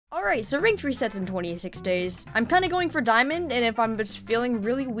Alright, so ranked resets in 26 days. I'm kind of going for diamond, and if I'm just feeling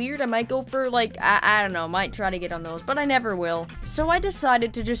really weird, I might go for, like, I don't know, might try to get on those, but I never will. So I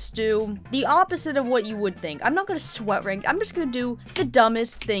decided to just do the opposite of what you would think. I'm not gonna sweat ranked, I'm just gonna do the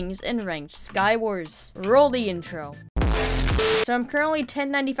dumbest things in Ranked Skywars. Roll the intro. So I'm currently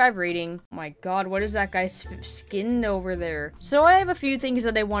 1095 rating. Oh my god, what is that guy's skin over there? So I have a few things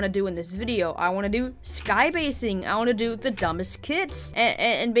that I want to do in this video. I want to do skybasing. I want to do the dumbest kits.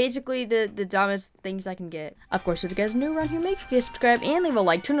 And basically the dumbest things I can get. Of course, if you guys are new around here, make sure you subscribe and leave a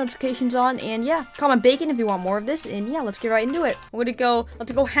like, turn notifications on, and yeah, comment bacon if you want more of this. And yeah, let's get right into it.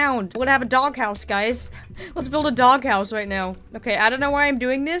 Let's go hound. We're gonna have a doghouse, guys. Let's build a doghouse right now. Okay, I don't know why I'm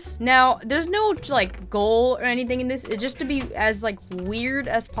doing this. Now, there's no, like, goal or anything in this. It's just to be as, like, weird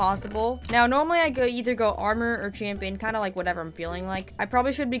as possible. Now, normally I either go armor or champion, kind of like whatever I'm feeling like. I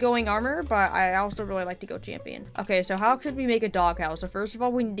probably should be going armor, but I also really like to go champion. Okay, so how should we make a doghouse? So first of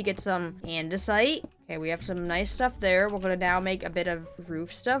all, we need to get some andesite. Okay, we have some nice stuff there. We're gonna now make a bit of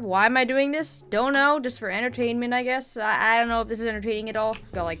roof stuff. Why am I doing this? Don't know, just for entertainment, I guess. I don't know if this is entertaining at all.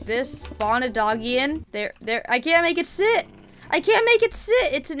 Go like this, spawn a doggy in. There, I can't make it sit. I can't make it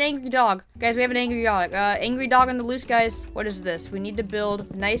sit. It's an angry dog. Guys, we have an angry dog. Angry dog on the loose, guys. What is this? We need to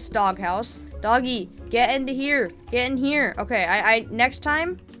build a nice doghouse. Doggy, get into here. Get in here. Okay, next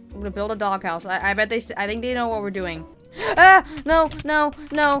time, I'm gonna build a doghouse. I think they know what we're doing. Ah, no.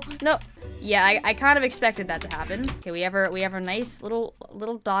 Yeah, I kind of expected that to happen. Okay, we have a nice little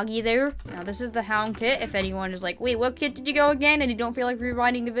doggy there. Now this is the hound kit. If anyone is like, wait, what kit did you go again? And you don't feel like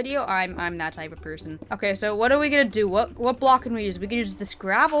rewinding the video, I'm that type of person. Okay, so what are we gonna do? What block can we use? We can use this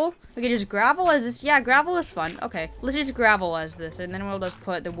gravel. We can use gravel as this. Yeah, gravel is fun. Okay, let's use gravel as this, and then we'll just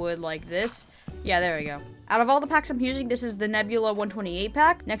put the wood like this. Yeah, there we go. Out of all the packs I'm using, this is the Nebula 128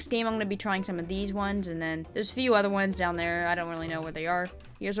 pack. Next game, I'm gonna be trying some of these ones, and then there's a few other ones down there. I don't really know what they are.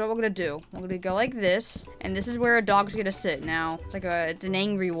 Here's what we're gonna do. We're gonna go like this, and this is where a dog's gonna sit now. It's an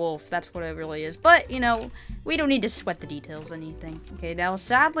angry wolf. That's what it really is. But, you know, we don't need to sweat the details or anything. Okay, now,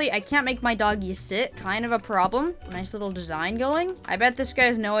 sadly, I can't make my doggy sit. Kind of a problem. Nice little design going. I bet this guy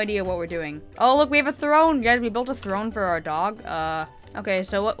has no idea what we're doing. Oh, look, we have a throne. Guys, we built a throne for our dog. Okay,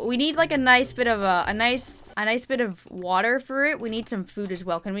 so we need like a nice bit of a nice bit of water for it. We need some food as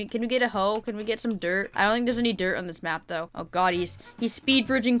well. Can we get a hoe? Can we get some dirt? I don't think there's any dirt on this map though. Oh god, he's speed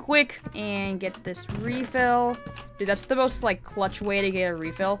bridging quick. And get this refill. Dude, that's the most like clutch way to get a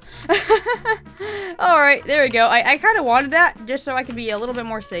refill. Alright, there we go. I kind of wanted that just so I could be a little bit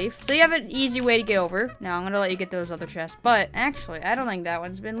more safe. So you have an easy way to get over. Now I'm gonna let you get those other chests. But actually, I don't think that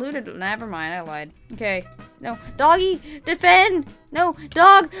one's been looted. Never mind, I lied. Okay. No. Doggy! Defend! No!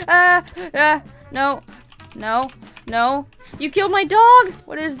 Dog! No. You killed my dog!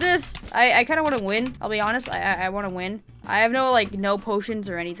 What is this? I kind of want to win. I'll be honest. I want to win. I have no potions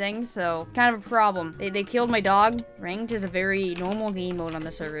or anything, so kind of a problem. They killed my dog. Ranked is a very normal game mode on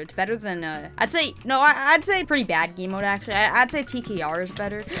the server. It's better than, I'd say pretty bad game mode, actually. I'd say TKR is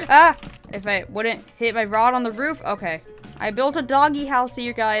better. Ah! If I wouldn't hit my rod on the roof. Okay. I built a doggy house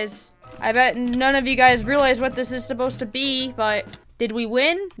here, guys. I bet none of you guys realize what this is supposed to be, but did we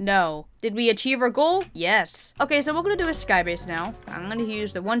win? No. Did we achieve our goal? Yes. Okay, so we're gonna do a skybase now. I'm gonna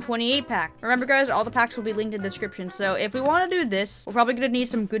use the 128 pack. Remember, guys, all the packs will be linked in the description. So if we want to do this, we're probably gonna need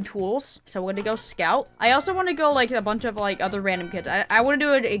some good tools. So we're gonna go scout. I also want to go like a bunch of like other random kits. I want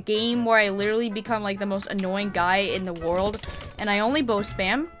to do a game where I literally become like the most annoying guy in the world, and I only bow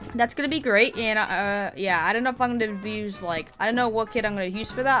spam. That's gonna be great. And yeah, I don't know if I'm gonna use like, I don't know what kit I'm gonna use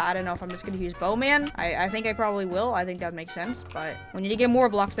for that. I don't know if I'm just gonna use bowman. I think I probably will. I think that makes sense. But we need to get more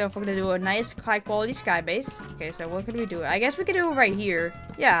blocks though if we're gonna do a nice high quality skybase. Okay, so what could we do? I guess we could do it right here.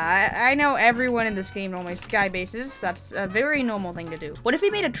 Yeah, I know everyone in this game normally skybases. That's a very normal thing to do. What if we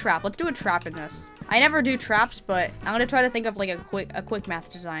made a trap? Let's do a trap in this. I never do traps, but I'm gonna try to think of like a quick math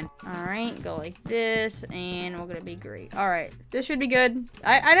design. All right, go like this, and we're gonna be great. All right, this should be good.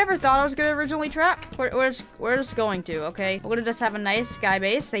 I never thought I was gonna originally trap. We're just going to. Okay, we're gonna just have a nice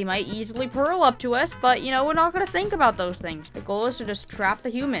skybase. They might easily pearl up to us, but you know we're not gonna think about those things. The goal is to just trap the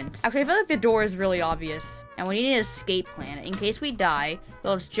humans. Actually, I feel like the door is really obvious, and we need an escape plan in case we die.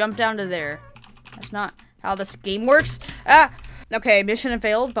 We'll just jump down to there. That's not how this game works. Ah. Okay, mission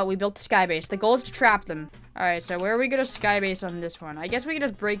failed, but we built the skybase. The goal is to trap them. Alright, so where are we gonna skybase on this one? I guess we can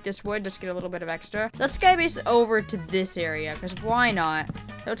just break this wood, just get a little bit of extra. Let's skybase over to this area, because why not?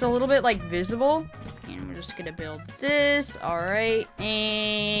 So it's a little bit, like, visible. And we're just gonna build this, alright,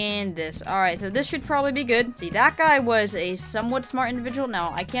 and this. Alright, so this should probably be good. See, that guy was a somewhat smart individual.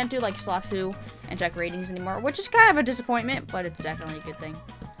 Now, I can't do, like, /who and check ratings anymore, which is kind of a disappointment, but it's definitely a good thing.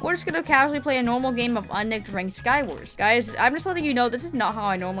 we're just gonna casually play a normal game of unnicked Ranked Skywars. Guys, I'm just letting you know this is not how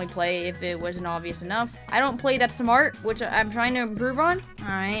I normally play if it wasn't obvious enough. I don't play that smart, which I'm trying to improve on.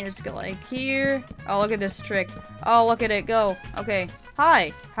 Alright, let's go like here. Oh, look at this trick. Oh, look at it go. Okay.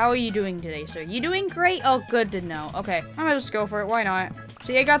 Hi, how are you doing today, sir? You doing great? Oh, good to know. Okay, I'm gonna just go for it. Why not?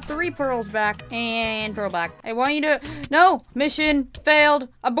 See, I got 3 pearls back and pearl back. I want you to... No! Mission failed.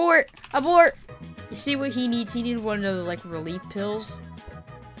 Abort! Abort! You see what he needs? He needed one of the, like, relief pills.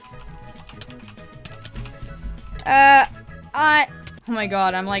 Oh my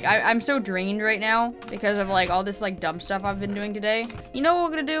god, I'm so drained right now because of, like, all this, like, dumb stuff I've been doing today. You know what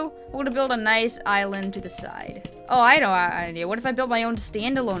we're gonna do? We're gonna build a nice island to the side. Oh, I know an idea. What if I built my own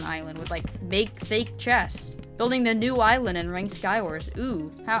standalone island with, like, fake chests? Building the new island in Ranked Skywars.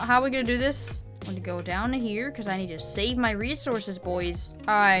 Ooh. How are we gonna do this? I'm gonna go down to here because I need to save my resources, boys.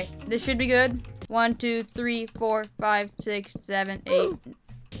 Alright, this should be good. 1, 2, 3, 4, 5, 6, 7, 8,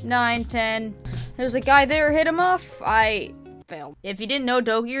 9, 10. There's a guy there. Hit him off. I failed. If you didn't know,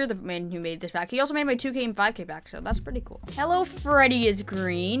 Dogier, the man who made this pack, he also made my 2K and 5K pack, so that's pretty cool. Hello, Freddy is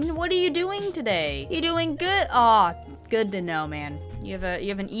green. What are you doing today? You doing good? Aw, good to know, man. You have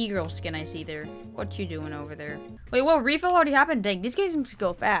an e-girl skin I see there. What you doing over there? Wait, what? Refill already happened? Dang, these games must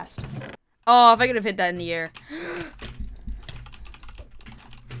go fast. Oh, if I could have hit that in the air.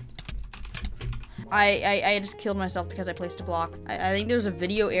 I just killed myself because I placed a block. I think there's a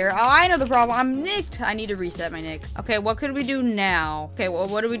video error. Oh, I know the problem. I'm nicked. I need to reset my nick. Okay, what could we do now? Okay, well,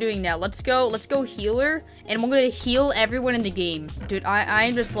 what are we doing now? Let's go healer, and we're gonna heal everyone in the game. Dude,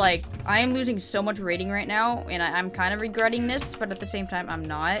 I'm just like, I am losing so much rating right now, and I'm kind of regretting this, but at the same time, I'm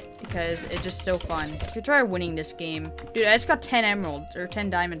not, because it's just so fun. I should try winning this game. Dude, I just got 10 emeralds, or 10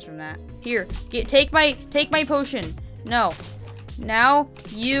 diamonds from that. Here, take my potion. No. Now,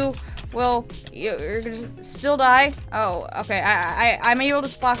 you're gonna still die. Oh, okay. I'm able to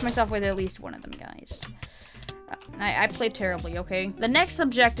splash myself with at least one of them, guys. I played terribly, okay? The next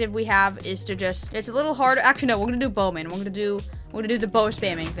objective we have is to just, it's a little harder. Actually, no, we're gonna do bowman. We're gonna do the bow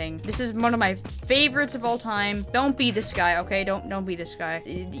spamming thing. This is one of my favorites of all time. Don't be this guy, okay? Don't be this guy.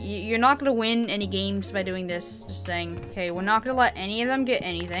 You're not gonna win any games by doing this. Just saying. Okay, we're not gonna let any of them get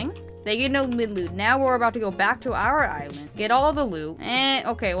anything. They get no mid loot. Now we're about to go back to our island. Get all the loot.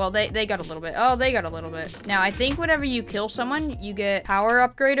 Okay, well, they got a little bit. Oh, they got a little bit. Now, I think whenever you kill someone, you get power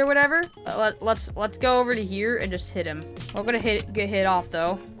upgrade or whatever. Let's go over to here and just hit him. We're gonna get hit off,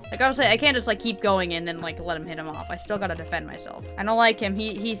 though. Like I was saying, I can't just, like, keep going and then, like, let him hit him off. I still gotta defend myself. I don't like him.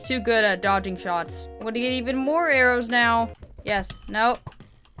 He's too good at dodging shots. I'm gonna get even more arrows now. Yes. No.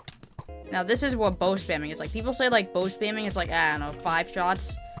 Now, this is what bow spamming is. Like, people say, like, bow spamming is, like, I don't know, 5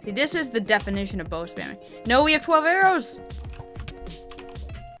 shots. See, this is the definition of bow spamming. No, we have 12 arrows.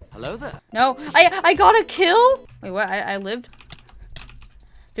 Hello there. No, I got a kill. Wait, what? I lived?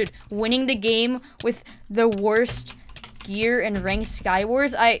 Dude, winning the game with the worst gear in Ranked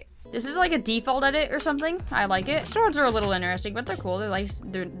Skywars. This is like a default edit or something. I like it. Swords are a little interesting, but they're cool. They're like,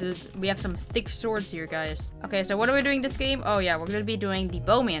 we have some thick swords here, guys. Okay, so what are we doing this game? Oh yeah, we're gonna be doing the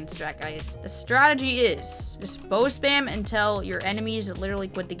bowman strat, guys. The strategy is just bow spam until your enemies literally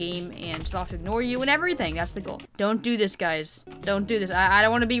quit the game and start to ignore you and everything. That's the goal. Don't do this, guys. Don't do this. I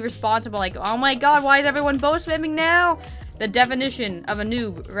don't want to be responsible. Like, oh my god, why is everyone bow spamming now? The definition of a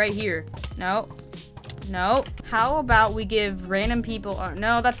noob right here. No. No. How about we give random people...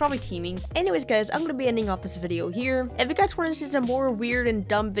 no, that's probably teaming. Anyways, guys, I'm going to be ending off this video here. If you guys want to see some more weird and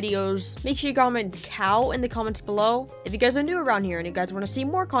dumb videos, make sure you comment cow in the comments below. If you guys are new around here and you guys want to see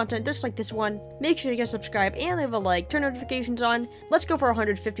more content just like this one, make sure you guys subscribe and leave a like, turn notifications on. Let's go for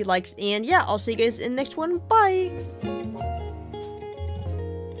 150 likes, and yeah, I'll see you guys in the next one. Bye!